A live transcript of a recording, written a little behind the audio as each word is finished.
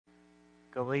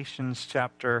Galatians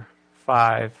chapter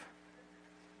 5.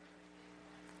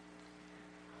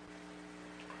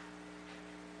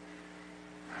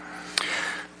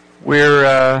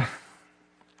 We're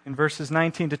in verses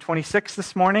 19 to 26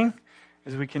 this morning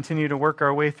as we continue to work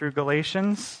our way through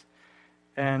Galatians.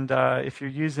 And if you're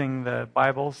using the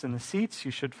Bibles in the seats,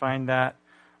 you should find that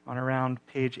on around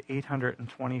page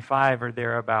 825 or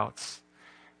thereabouts.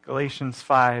 Galatians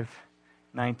 5,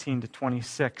 19 to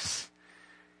 26.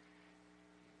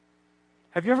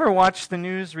 Have you ever watched the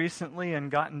news recently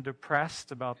and gotten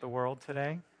depressed about the world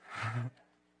today?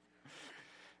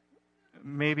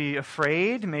 Maybe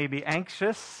afraid, maybe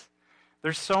anxious.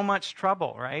 There's so much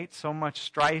trouble, right? So much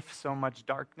strife, so much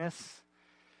darkness.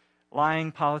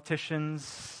 Lying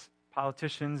politicians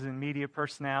and media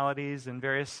personalities and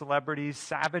various celebrities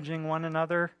savaging one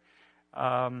another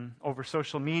over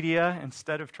social media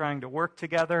instead of trying to work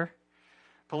together.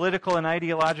 Political and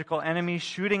ideological enemies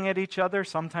shooting at each other,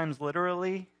 sometimes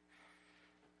literally.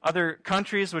 Other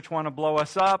countries which want to blow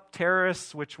us up,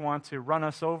 terrorists which want to run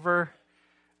us over.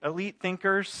 Elite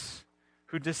thinkers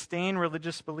who disdain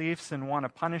religious beliefs and want to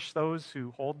punish those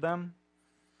who hold them,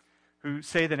 who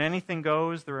say that anything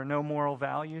goes, there are no moral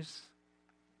values.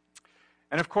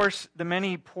 And of course, the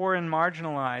many poor and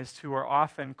marginalized who are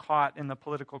often caught in the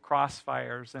political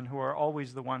crossfires and who are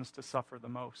always the ones to suffer the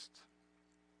most.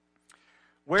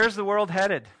 Where's the world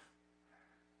headed?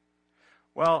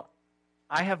 Well,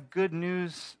 I have good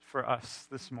news for us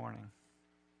this morning.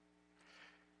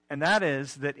 And that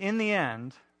is that in the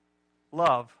end,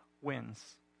 love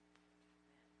wins.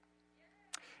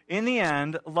 In the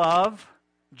end, love,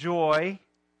 joy,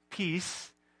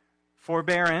 peace,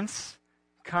 forbearance,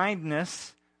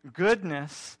 kindness,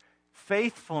 goodness,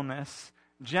 faithfulness,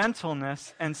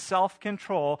 gentleness, and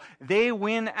self-control, they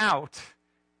win out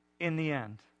in the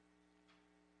end.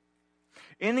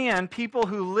 In the end, people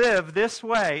who live this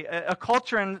way, a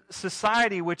culture and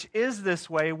society which is this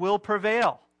way, will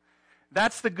prevail.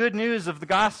 That's the good news of the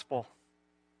gospel.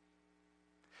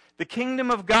 The kingdom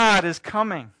of God is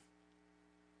coming.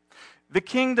 The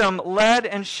kingdom led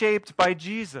and shaped by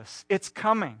Jesus, it's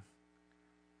coming.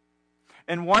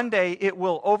 And one day it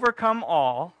will overcome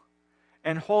all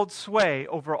and hold sway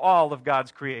over all of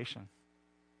God's creation.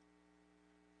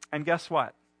 And guess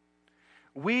what?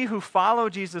 We who follow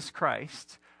Jesus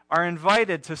Christ are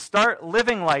invited to start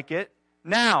living like it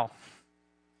now.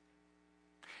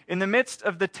 In the midst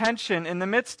of the tension, in the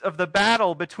midst of the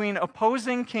battle between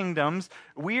opposing kingdoms,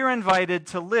 we are invited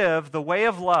to live the way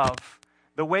of love,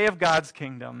 the way of God's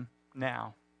kingdom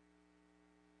now.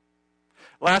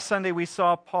 Last Sunday we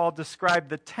saw Paul describe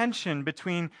the tension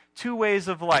between two ways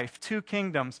of life, two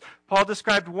kingdoms. Paul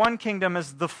described one kingdom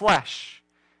as the flesh,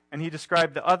 and he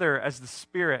described the other as the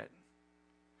spirit.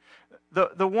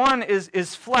 The one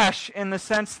is flesh in the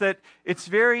sense that it's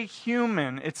very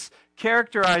human. It's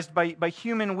characterized by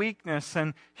human weakness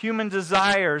and human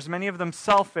desires, many of them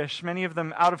selfish, many of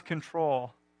them out of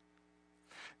control.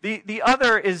 The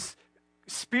other is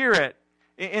spirit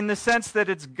in the sense that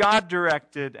it's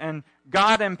God-directed and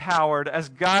God-empowered as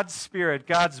God's spirit,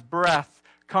 God's breath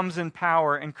comes in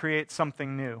power and creates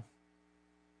something new.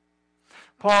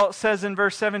 Paul says in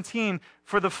verse 17,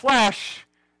 "For the flesh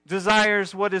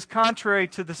desires what is contrary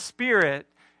to the spirit,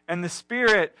 and the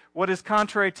spirit what is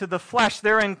contrary to the flesh."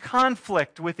 They're in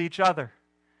conflict with each other.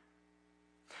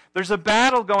 There's a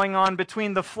battle going on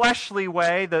between the fleshly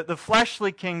way, the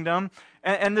fleshly kingdom,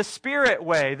 and the spirit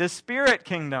way, the spirit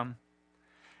kingdom.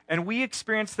 And we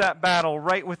experience that battle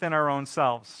right within our own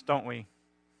selves, don't we?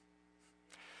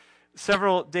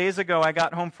 Several days ago, I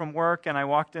got home from work and I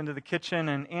walked into the kitchen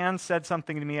and Ann said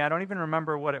something to me. I don't even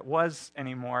remember what it was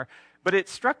anymore. But it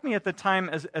struck me at the time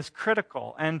as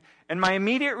critical. And my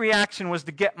immediate reaction was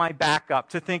to get my back up,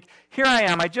 to think, here I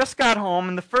am, I just got home,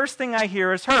 and the first thing I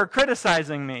hear is her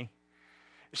criticizing me.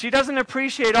 She doesn't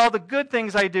appreciate all the good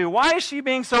things I do. Why is she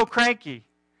being so cranky?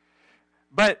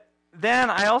 But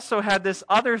then I also had this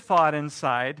other thought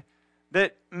inside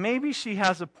that maybe she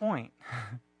has a point.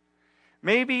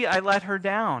 Maybe I let her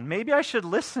down. Maybe I should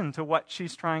listen to what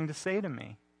she's trying to say to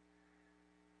me.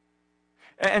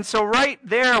 And so right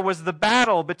there was the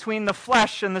battle between the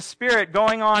flesh and the spirit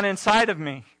going on inside of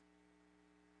me.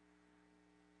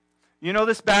 You know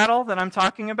this battle that I'm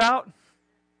talking about?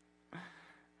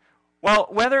 Well,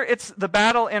 whether it's the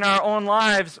battle in our own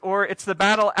lives or it's the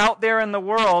battle out there in the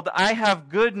world, I have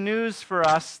good news for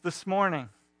us this morning.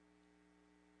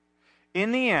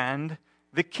 In the end,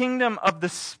 the kingdom of the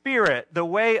Spirit, the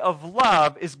way of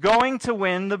love, is going to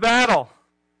win the battle.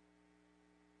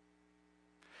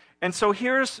 And so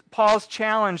here's Paul's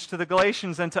challenge to the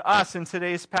Galatians and to us in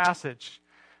today's passage.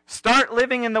 Start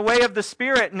living in the way of the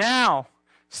Spirit now.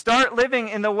 Start living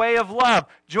in the way of love.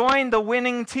 Join the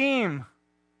winning team.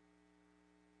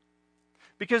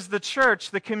 Because the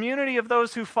church, the community of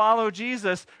those who follow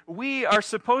Jesus, we are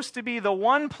supposed to be the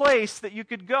one place that you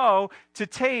could go to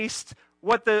taste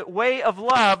what the way of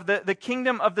love, the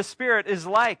kingdom of the Spirit is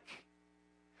like.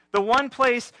 The one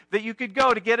place that you could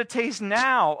go to get a taste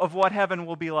now of what heaven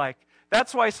will be like.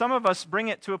 That's why some of us bring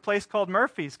it to a place called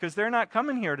Murphy's, because they're not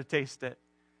coming here to taste it,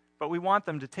 but we want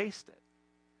them to taste it.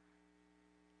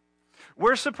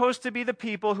 We're supposed to be the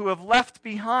people who have left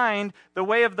behind the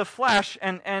way of the flesh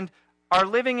and are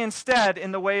living instead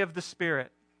in the way of the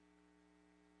Spirit.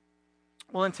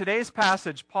 Well, in today's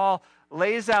passage, Paul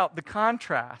lays out the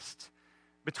contrast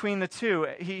between the two.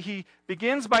 He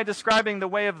begins by describing the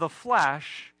way of the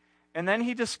flesh, and then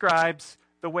he describes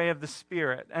the way of the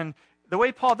Spirit. And the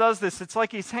way Paul does this, it's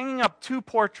like he's hanging up two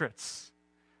portraits,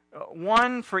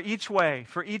 one for each way,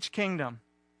 for each kingdom.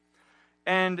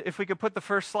 And if we could put the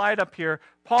first slide up here,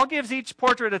 Paul gives each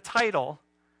portrait a title,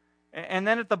 and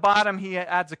then at the bottom he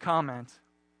adds a comment.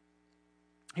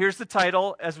 Here's the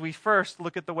title as we first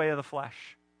look at the way of the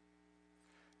flesh.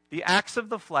 The acts of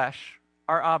the flesh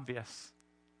are obvious.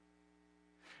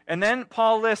 And then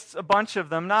Paul lists a bunch of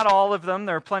them, not all of them,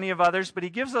 there are plenty of others, but he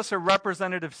gives us a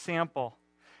representative sample.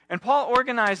 And Paul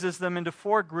organizes them into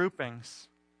 4 groupings.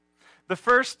 The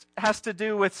first has to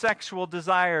do with sexual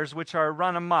desires, which are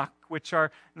run amok, which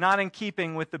are not in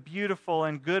keeping with the beautiful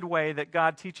and good way that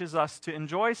God teaches us to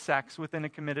enjoy sex within a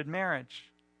committed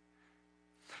marriage.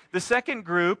 The second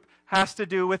group has to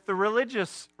do with the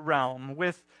religious realm,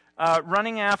 with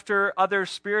running after other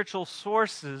spiritual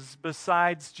sources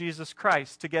besides Jesus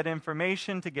Christ, to get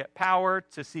information, to get power,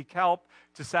 to seek help,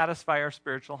 to satisfy our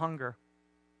spiritual hunger.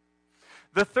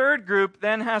 The third group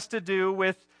then has to do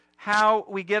with how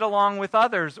we get along with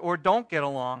others or don't get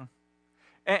along.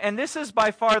 And this is by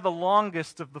far the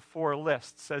longest of the 4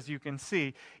 lists, as you can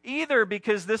see. Either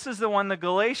because this is the one the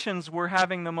Galatians were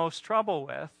having the most trouble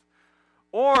with,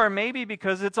 or maybe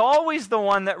because it's always the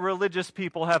one that religious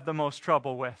people have the most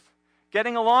trouble with,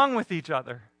 getting along with each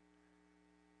other.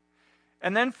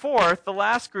 And then fourth, the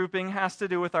last grouping has to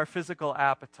do with our physical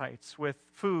appetites, with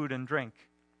food and drink.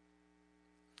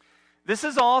 This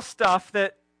is all stuff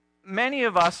that many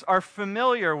of us are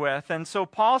familiar with, and so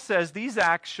Paul says these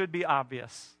acts should be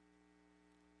obvious.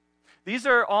 These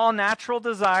are all natural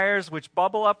desires which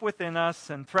bubble up within us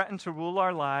and threaten to rule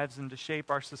our lives and to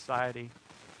shape our society,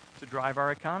 to drive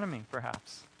our economy,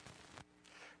 perhaps.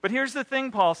 But here's the thing,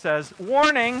 Paul says,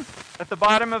 warning at the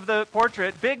bottom of the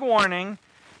portrait, big warning,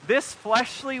 this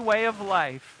fleshly way of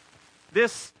life,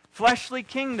 this fleshly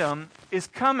kingdom is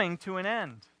coming to an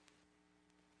end.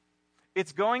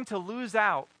 It's going to lose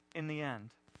out in the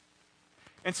end.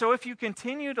 And so if you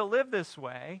continue to live this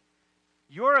way,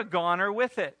 you're a goner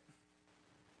with it.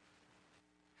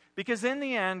 Because in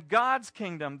the end, God's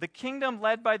kingdom, the kingdom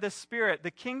led by the Spirit,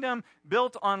 the kingdom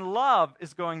built on love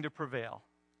is going to prevail.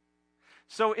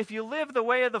 So if you live the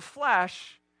way of the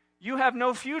flesh, you have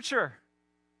no future.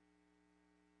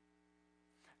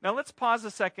 Now let's pause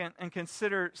a second and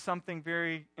consider something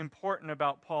very important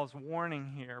about Paul's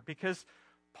warning here, because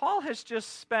Paul has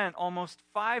just spent almost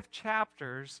 5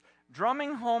 chapters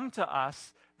drumming home to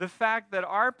us the fact that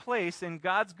our place in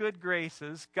God's good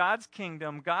graces, God's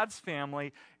kingdom, God's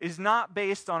family, is not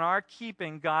based on our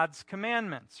keeping God's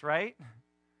commandments, right?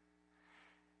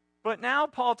 But now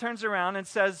Paul turns around and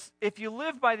says, if you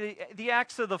live by the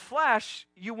acts of the flesh,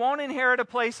 you won't inherit a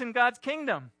place in God's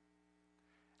kingdom.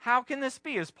 How can this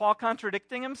be? Is Paul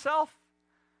contradicting himself?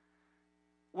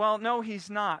 Well, no, he's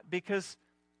not, because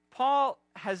Paul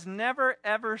has never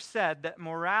ever said that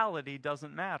morality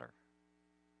doesn't matter.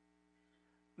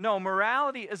 No,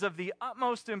 morality is of the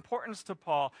utmost importance to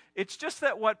Paul. It's just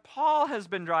that what Paul has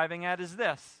been driving at is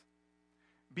this: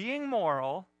 being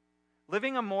moral,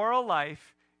 living a moral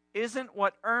life, isn't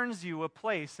what earns you a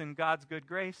place in God's good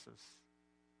graces.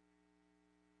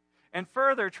 And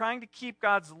further, trying to keep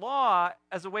God's law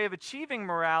as a way of achieving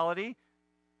morality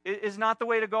is not the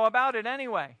way to go about it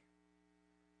anyway.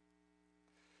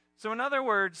 So in other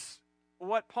words,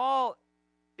 what Paul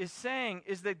is saying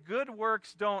is that good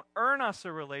works don't earn us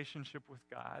a relationship with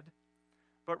God,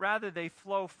 but rather they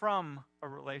flow from a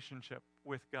relationship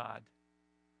with God.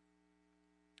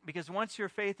 Because once your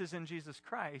faith is in Jesus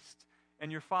Christ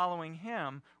and you're following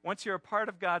Him, once you're a part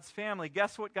of God's family,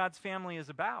 guess what God's family is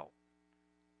about?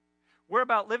 We're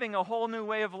about living a whole new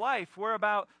way of life. We're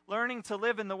about learning to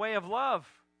live in the way of love.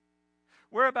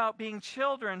 We're about being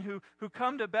children who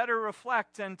come to better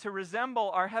reflect and to resemble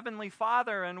our Heavenly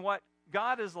Father and what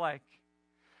God is like.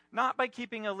 Not by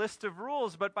keeping a list of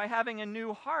rules, but by having a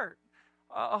new heart,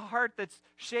 a heart that's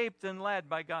shaped and led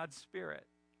by God's Spirit.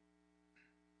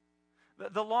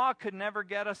 The law could never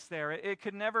get us there. It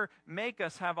could never make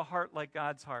us have a heart like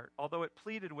God's heart, although it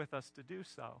pleaded with us to do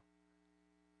so.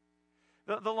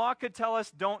 The law could tell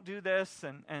us, don't do this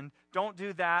and don't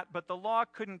do that, but the law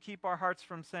couldn't keep our hearts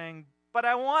from saying, but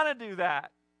I want to do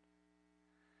that.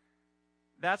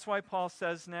 That's why Paul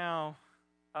says now,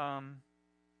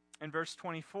 in verse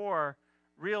 24,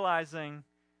 realizing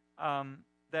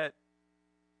that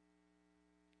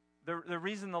the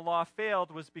reason the law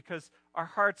failed was because our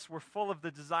hearts were full of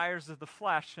the desires of the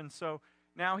flesh. And so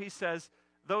now he says,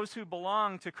 those who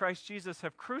belong to Christ Jesus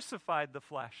have crucified the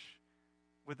flesh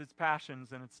with its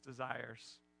passions and its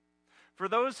desires. For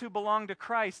those who belong to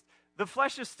Christ, the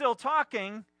flesh is still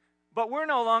talking, but we're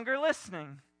no longer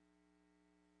listening.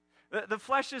 The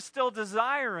flesh is still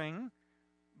desiring,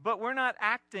 but we're not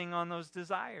acting on those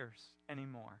desires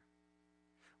anymore.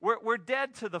 We're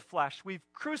dead to the flesh. We've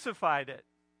crucified it.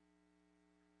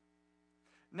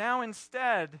 Now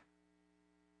instead,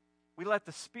 we let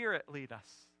the Spirit lead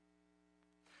us.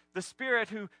 The Spirit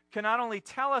who can not only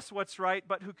tell us what's right,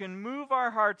 but who can move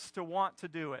our hearts to want to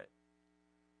do it.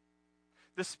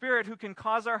 The Spirit who can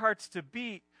cause our hearts to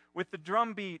beat with the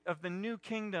drumbeat of the new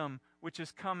kingdom which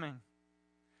is coming.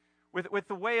 With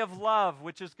the way of love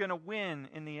which is going to win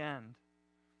in the end.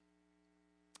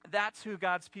 That's who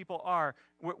God's people are.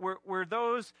 We're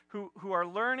those who are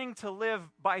learning to live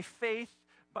by faith,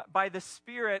 by the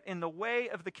Spirit in the way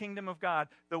of the kingdom of God,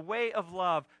 the way of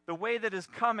love, the way that is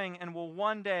coming and will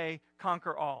one day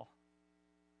conquer all.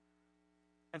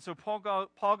 And so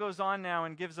Paul goes on now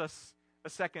and gives us a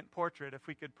second portrait, if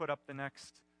we could put up the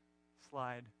next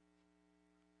slide.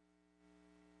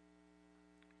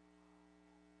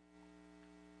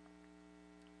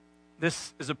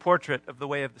 This is a portrait of the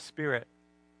way of the Spirit.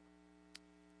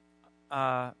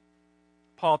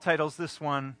 Paul titles this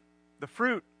one, The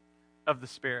Fruit of the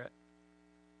Spirit.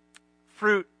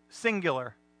 Fruit,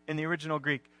 singular, in the original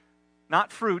Greek.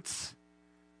 Not fruits,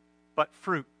 but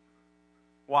fruit.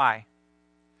 Why?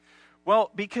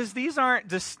 Well, because these aren't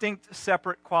distinct,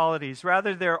 separate qualities.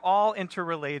 Rather, they're all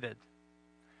interrelated.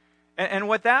 And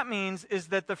what that means is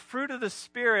that the fruit of the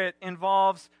Spirit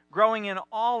involves growing in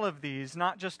all of these,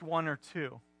 not just one or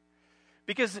two.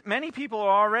 Because many people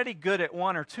are already good at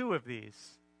one or two of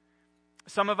these.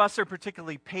 Some of us are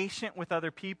particularly patient with other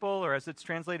people, or as it's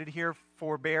translated here,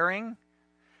 forbearing.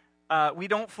 We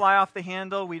don't fly off the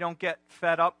handle. We don't get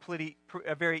fed up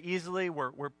very easily.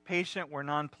 We're patient. We're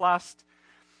nonplussed.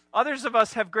 Others of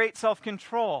us have great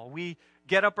self-control. We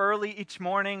get up early each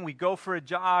morning. We go for a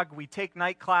jog. We take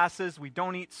night classes. We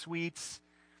don't eat sweets.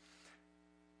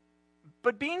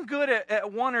 But being good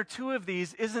at one or two of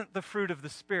these isn't the fruit of the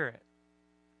Spirit.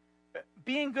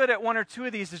 Being good at one or two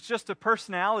of these is just a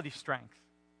personality strength.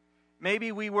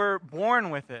 Maybe we were born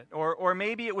with it, or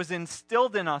maybe it was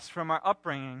instilled in us from our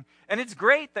upbringing. And it's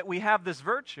great that we have this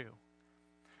virtue.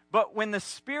 But when the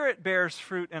Spirit bears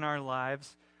fruit in our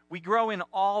lives, we grow in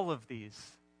all of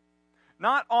these.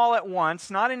 Not all at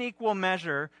once, not in equal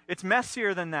measure. It's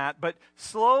messier than that, but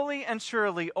slowly and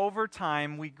surely over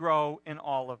time we grow in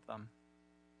all of them.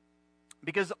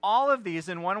 Because all of these,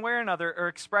 in one way or another, are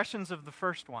expressions of the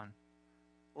first one,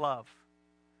 love.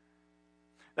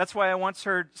 That's why I once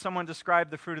heard someone describe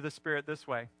the fruit of the Spirit this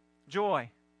way. Joy.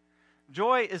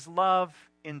 Joy is love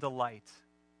in delight.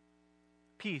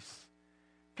 Peace.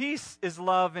 Peace is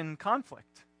love in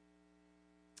conflict.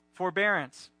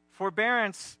 Forbearance.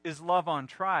 Forbearance is love on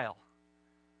trial.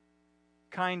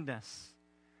 Kindness.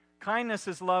 Kindness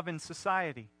is love in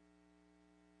society.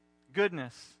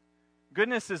 Goodness.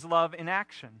 Goodness is love in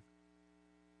action.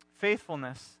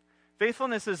 Faithfulness.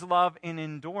 Faithfulness is love in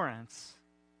endurance.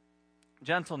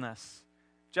 Gentleness.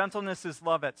 Gentleness is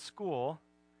love at school.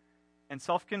 And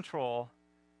self-control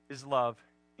is love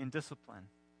in discipline.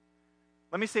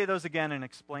 Let me say those again and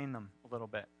explain them a little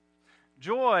bit.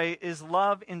 Joy is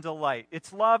love in delight.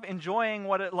 It's love enjoying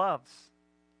what it loves.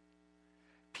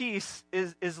 Peace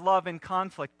is love in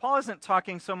conflict. Paul isn't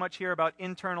talking so much here about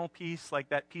internal peace, like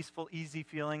that peaceful, easy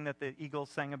feeling that the Eagles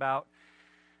sang about.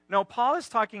 No, Paul is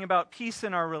talking about peace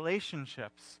in our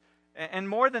relationships. And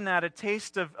more than that, a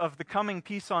taste of the coming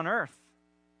peace on earth.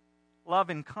 Love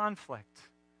in conflict.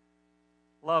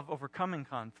 Love overcoming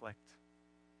conflict.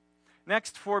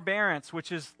 Next, forbearance,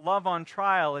 which is love on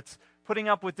trial. It's putting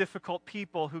up with difficult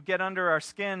people who get under our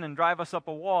skin and drive us up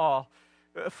a wall.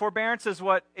 Forbearance is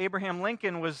what Abraham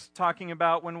Lincoln was talking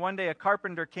about when one day a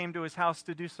carpenter came to his house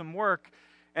to do some work.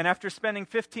 And after spending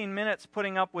 15 minutes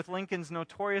putting up with Lincoln's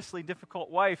notoriously difficult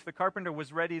wife, the carpenter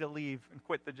was ready to leave and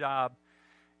quit the job.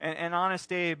 And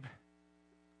Honest Abe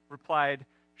replied,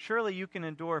 "Surely you can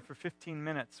endure for 15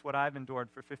 minutes what I've endured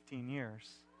for 15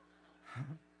 years.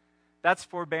 That's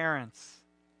forbearance,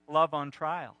 love on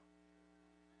trial.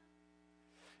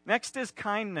 Next is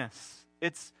kindness.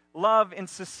 It's love in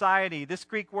society. This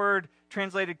Greek word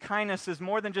translated kindness is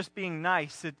more than just being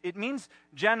nice. It means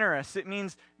generous. It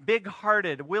means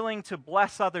big-hearted, willing to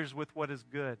bless others with what is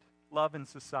good. Love in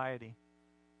society.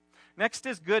 Next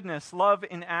is goodness, love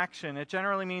in action. It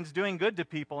generally means doing good to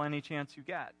people any chance you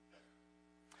get.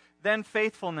 Then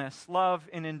faithfulness, love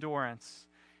in endurance.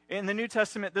 In the New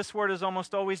Testament, this word is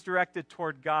almost always directed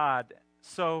toward God.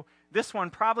 So this one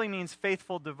probably means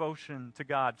faithful devotion to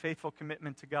God, faithful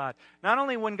commitment to God. Not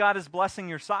only when God is blessing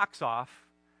your socks off,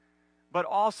 but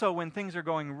also when things are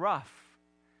going rough.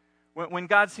 When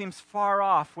God seems far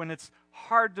off, when it's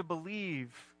hard to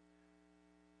believe,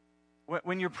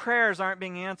 when your prayers aren't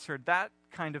being answered, that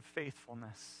kind of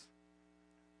faithfulness.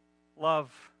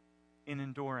 Love in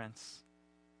endurance.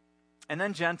 And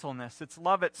then gentleness. It's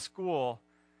love at school.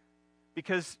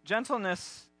 Because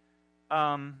gentleness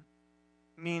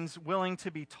means willing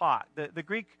to be taught. The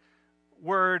Greek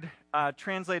word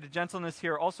translated gentleness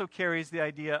here also carries the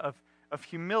idea of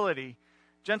humility.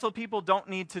 Gentle people don't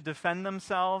need to defend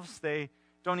themselves. They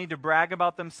don't need to brag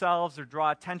about themselves or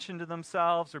draw attention to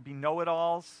themselves or be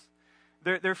know-it-alls.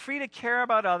 They're free to care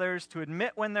about others, to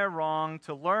admit when they're wrong,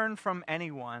 to learn from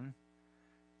anyone.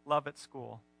 Love at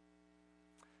school.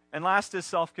 And last is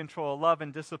self-control, love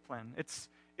and discipline.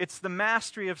 It's the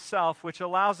mastery of self which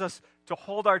allows us to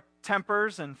hold our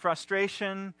tempers and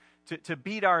frustration, to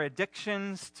beat our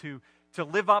addictions, to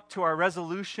live up to our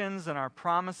resolutions and our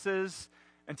promises,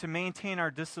 and to maintain our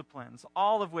disciplines,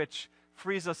 all of which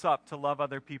frees us up to love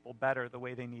other people better the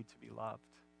way they need to be loved.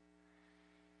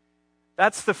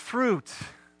 That's the fruit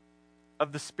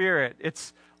of the Spirit.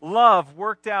 It's love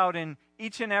worked out in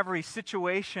each and every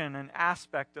situation and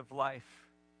aspect of life.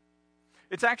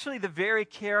 It's actually the very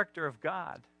character of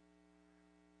God.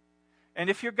 And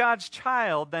if you're God's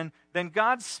child, then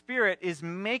God's Spirit is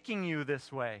making you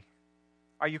this way.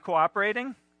 Are you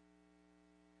cooperating?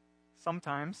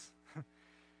 Sometimes.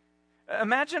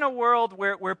 Imagine a world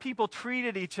where people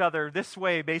treated each other this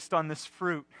way based on this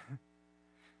fruit.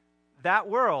 That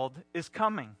world is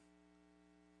coming.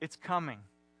 It's coming.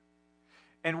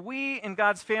 And we in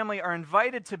God's family are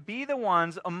invited to be the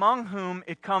ones among whom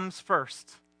it comes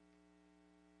first.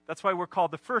 That's why we're called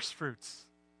the first fruits.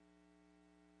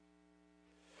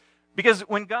 Because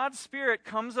when God's Spirit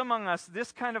comes among us,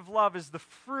 this kind of love is the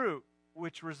fruit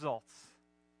which results.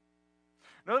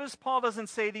 Notice Paul doesn't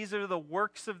say these are the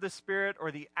works of the Spirit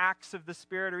or the acts of the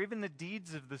Spirit or even the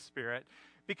deeds of the Spirit.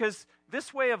 Because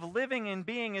this way of living and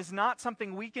being is not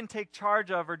something we can take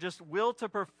charge of or just will to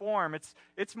perform.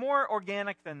 It's more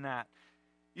organic than that.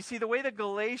 You see, the way the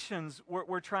Galatians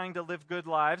were trying to live good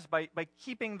lives by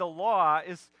keeping the law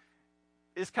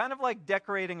is kind of like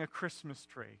decorating a Christmas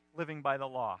tree, living by the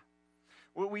law.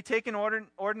 We take an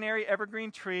ordinary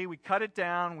evergreen tree, we cut it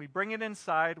down, we bring it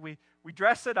inside, we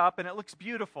dress it up, and it looks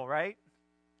beautiful, right?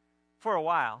 For a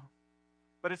while.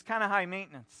 But it's kind of high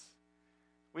maintenance.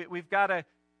 We've got to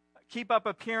keep up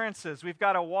appearances. We've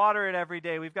got to water it every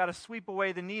day. We've got to sweep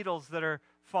away the needles that are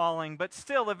falling. But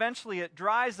still, eventually it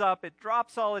dries up, it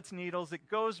drops all its needles, it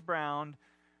goes brown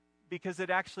because it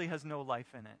actually has no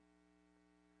life in it.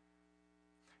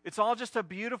 It's all just a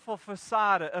beautiful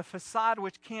facade, a facade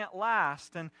which can't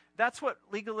last. And that's what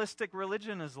legalistic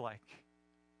religion is like.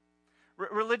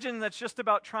 Religion that's just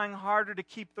about trying harder to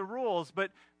keep the rules.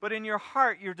 But in your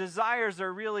heart, your desires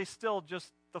are really still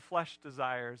just the flesh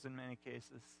desires in many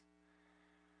cases.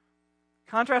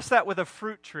 Contrast that with a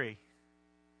fruit tree.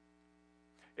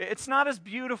 It's not as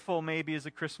beautiful maybe as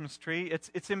a Christmas tree.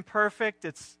 It's imperfect,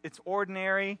 it's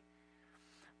ordinary.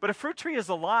 But a fruit tree is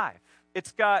alive.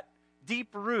 It's got deep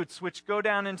roots which go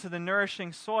down into the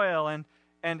nourishing soil,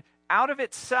 and out of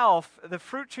itself, the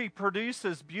fruit tree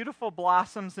produces beautiful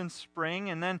blossoms in spring,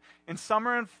 and then in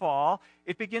summer and fall,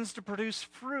 it begins to produce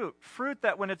fruit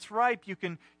that when it's ripe you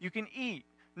can eat,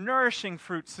 nourishing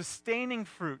fruit, sustaining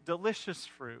fruit, delicious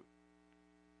fruit.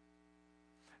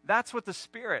 That's what the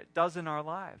Spirit does in our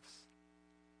lives.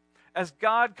 As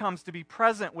God comes to be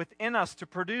present within us to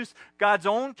produce God's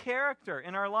own character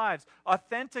in our lives,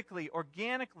 authentically,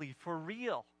 organically, for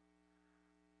real.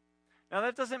 Now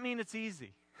that doesn't mean it's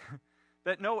easy,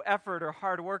 that no effort or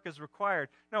hard work is required.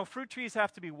 No, fruit trees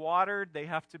have to be watered, they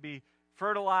have to be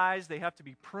fertilized, they have to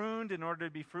be pruned in order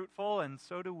to be fruitful, and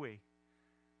so do we.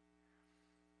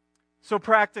 So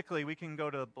practically, we can go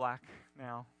to black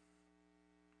now.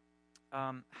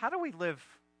 How do we live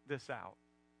this out?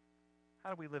 How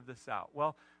do we live this out?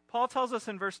 Well, Paul tells us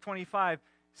in verse 25,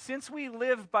 since we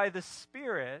live by the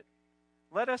Spirit,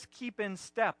 let us keep in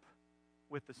step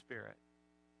with the Spirit.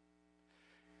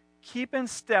 keep in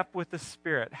step with the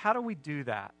Spirit. How do we do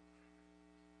that?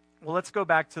 Well, let's go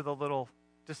back to the little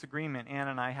disagreement Ann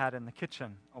and I had in the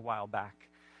kitchen a while back.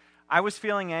 I was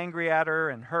feeling angry at her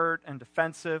and hurt and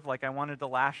defensive, like I wanted to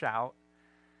lash out.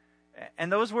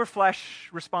 And those were flesh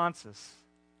responses.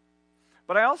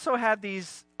 But I also had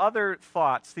these other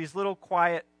thoughts, these little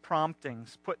quiet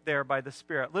promptings put there by the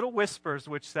Spirit, little whispers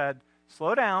which said,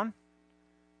 slow down.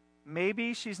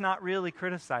 Maybe she's not really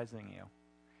criticizing you.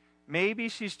 Maybe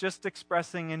she's just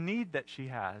expressing a need that she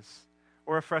has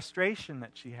or a frustration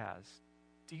that she has.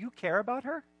 Do you care about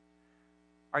her?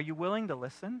 Are you willing to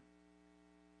listen?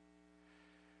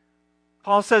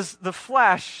 Paul says the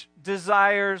flesh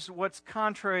desires what's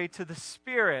contrary to the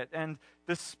Spirit, and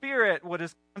the Spirit what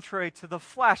is contrary to the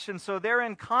flesh, and so they're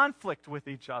in conflict with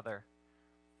each other.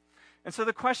 And so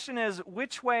the question is,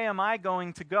 which way am I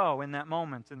going to go in that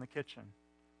moment in the kitchen?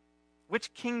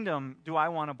 Which kingdom do I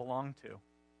want to belong to?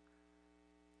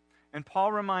 And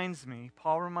Paul reminds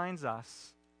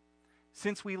us,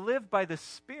 since we live by the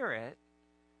Spirit,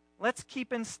 let's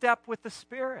keep in step with the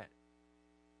Spirit.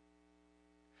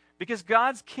 Because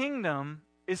God's kingdom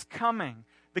is coming,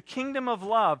 the kingdom of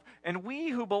love. And we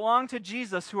who belong to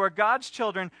Jesus, who are God's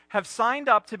children, have signed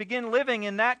up to begin living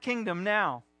in that kingdom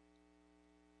now.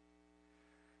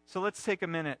 So let's take a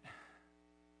minute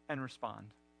and respond.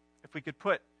 If we could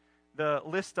put the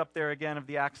list up there again of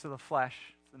the acts of the flesh,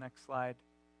 the next slide.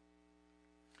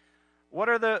 What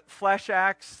are the flesh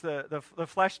acts, the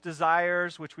flesh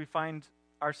desires which we find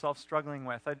ourselves struggling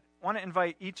with? I want to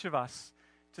invite each of us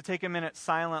to take a minute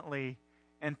silently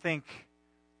and think,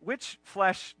 which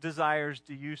flesh desires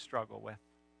do you struggle with?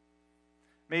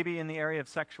 Maybe in the area of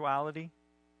sexuality,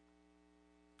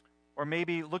 or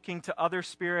maybe looking to other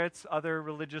spirits, other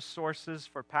religious sources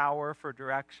for power, for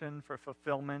direction, for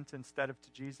fulfillment instead of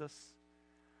to Jesus.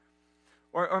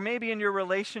 Or maybe in your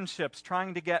relationships,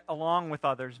 trying to get along with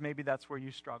others, maybe that's where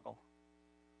you struggle.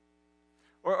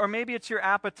 Or maybe it's your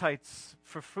appetites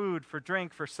for food, for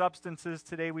drink, for substances.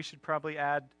 Today we should probably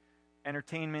add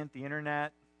entertainment, the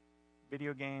internet,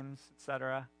 video games,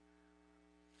 etc.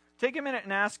 Take a minute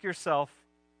and ask yourself,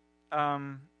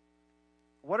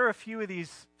 what are a few of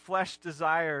these flesh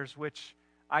desires which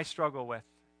I struggle with?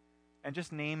 And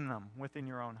just name them within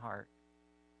your own heart.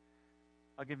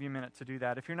 I'll give you a minute to do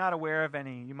that. If you're not aware of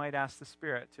any, you might ask the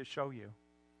Spirit to show you.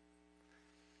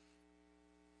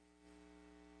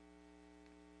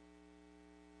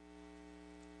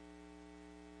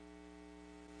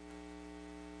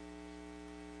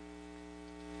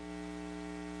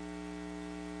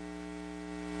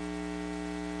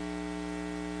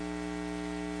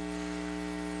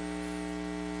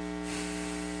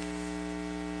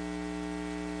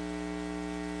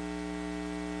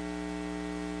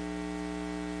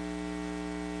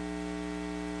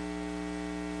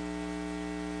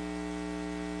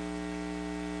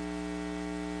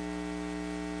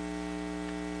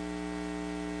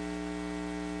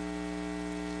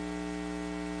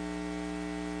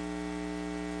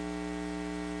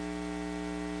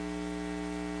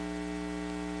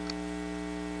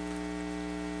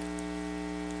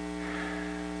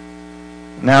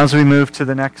 Now as we move to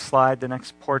the next slide, the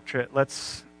next portrait,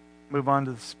 let's move on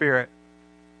to the Spirit.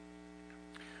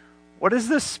 What does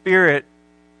the Spirit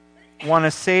want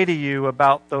to say to you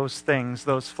about those things,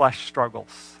 those flesh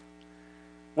struggles?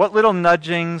 What little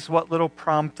nudgings, what little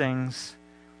promptings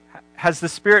has the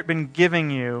Spirit been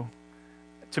giving you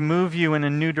to move you in a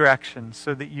new direction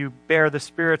so that you bear the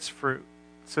Spirit's fruit,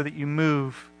 so that you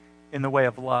move in the way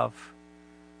of love,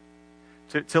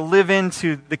 to live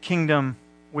into the kingdom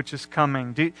which is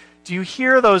coming? Do you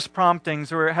hear those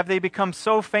promptings, or have they become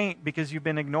so faint because you've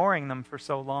been ignoring them for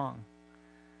so long?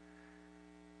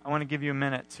 I want to give you a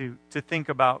minute to think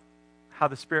about how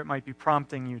the Spirit might be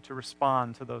prompting you to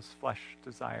respond to those flesh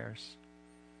desires.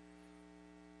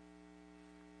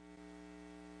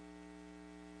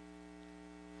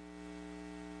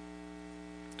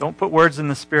 Don't put words in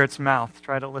the Spirit's mouth.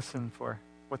 Try to listen for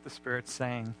what the Spirit's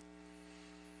saying.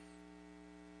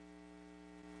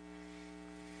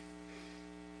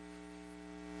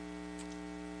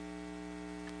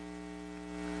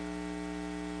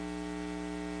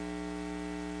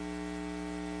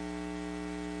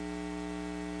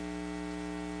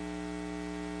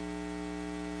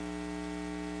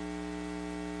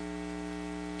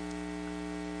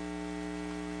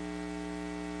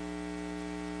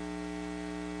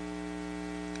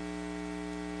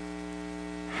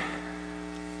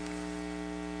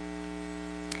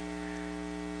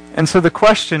 And so the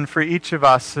question for each of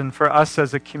us and for us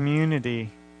as a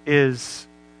community is,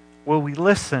 will we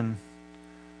listen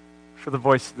for the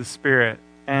voice of the Spirit?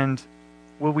 And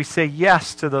Will we say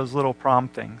yes to those little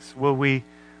promptings? Will we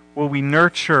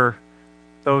nurture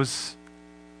those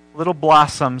little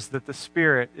blossoms that the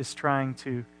Spirit is trying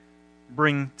to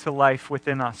bring to life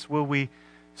within us? Will we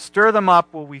stir them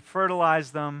up? Will we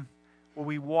fertilize them? Will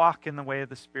we walk in the way of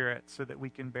the Spirit so that we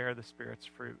can bear the Spirit's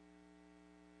fruit?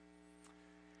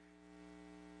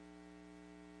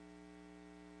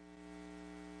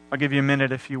 I'll give you a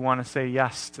minute if you want to say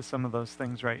yes to some of those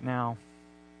things right now.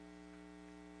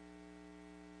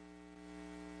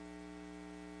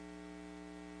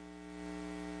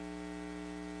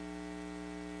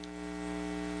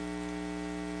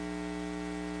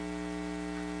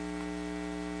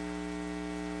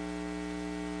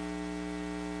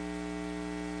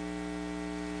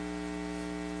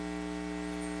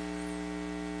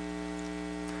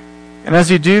 And as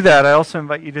you do that, I also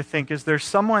invite you to think, is there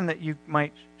someone that you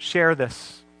might share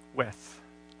this with?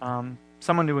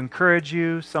 Someone to encourage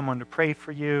you, someone to pray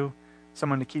for you,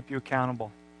 someone to keep you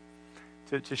accountable,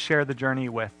 to share the journey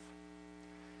with.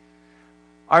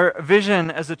 Our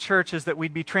vision as a church is that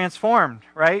we'd be transformed,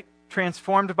 right?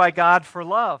 Transformed by God for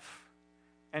love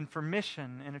and for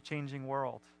mission in a changing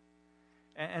world.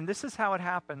 And this is how it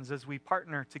happens as we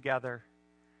partner together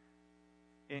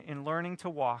in learning to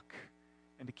walk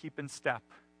and to keep in step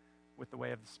with the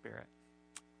way of the Spirit.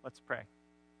 Let's pray.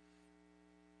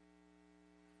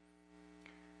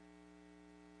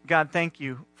 God, thank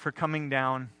you for coming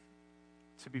down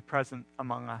to be present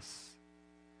among us.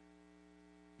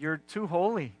 You're too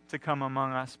holy to come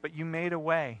among us, but you made a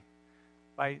way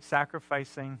by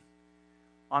sacrificing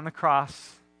on the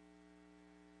cross,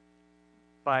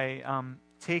 by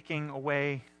taking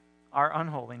away our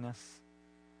unholiness,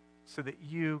 so that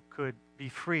you could be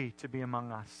free to be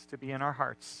among us, to be in our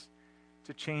hearts,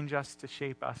 to change us, to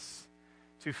shape us,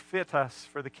 to fit us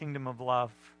for the kingdom of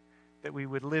love, that we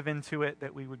would live into it,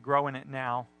 that we would grow in it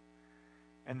now,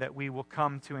 and that we will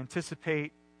come to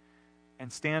anticipate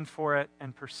and stand for it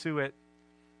and pursue it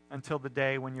until the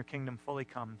day when your kingdom fully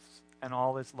comes and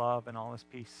all is love and all is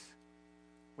peace.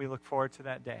 We look forward to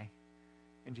that day.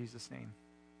 In Jesus' name,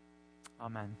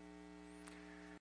 amen.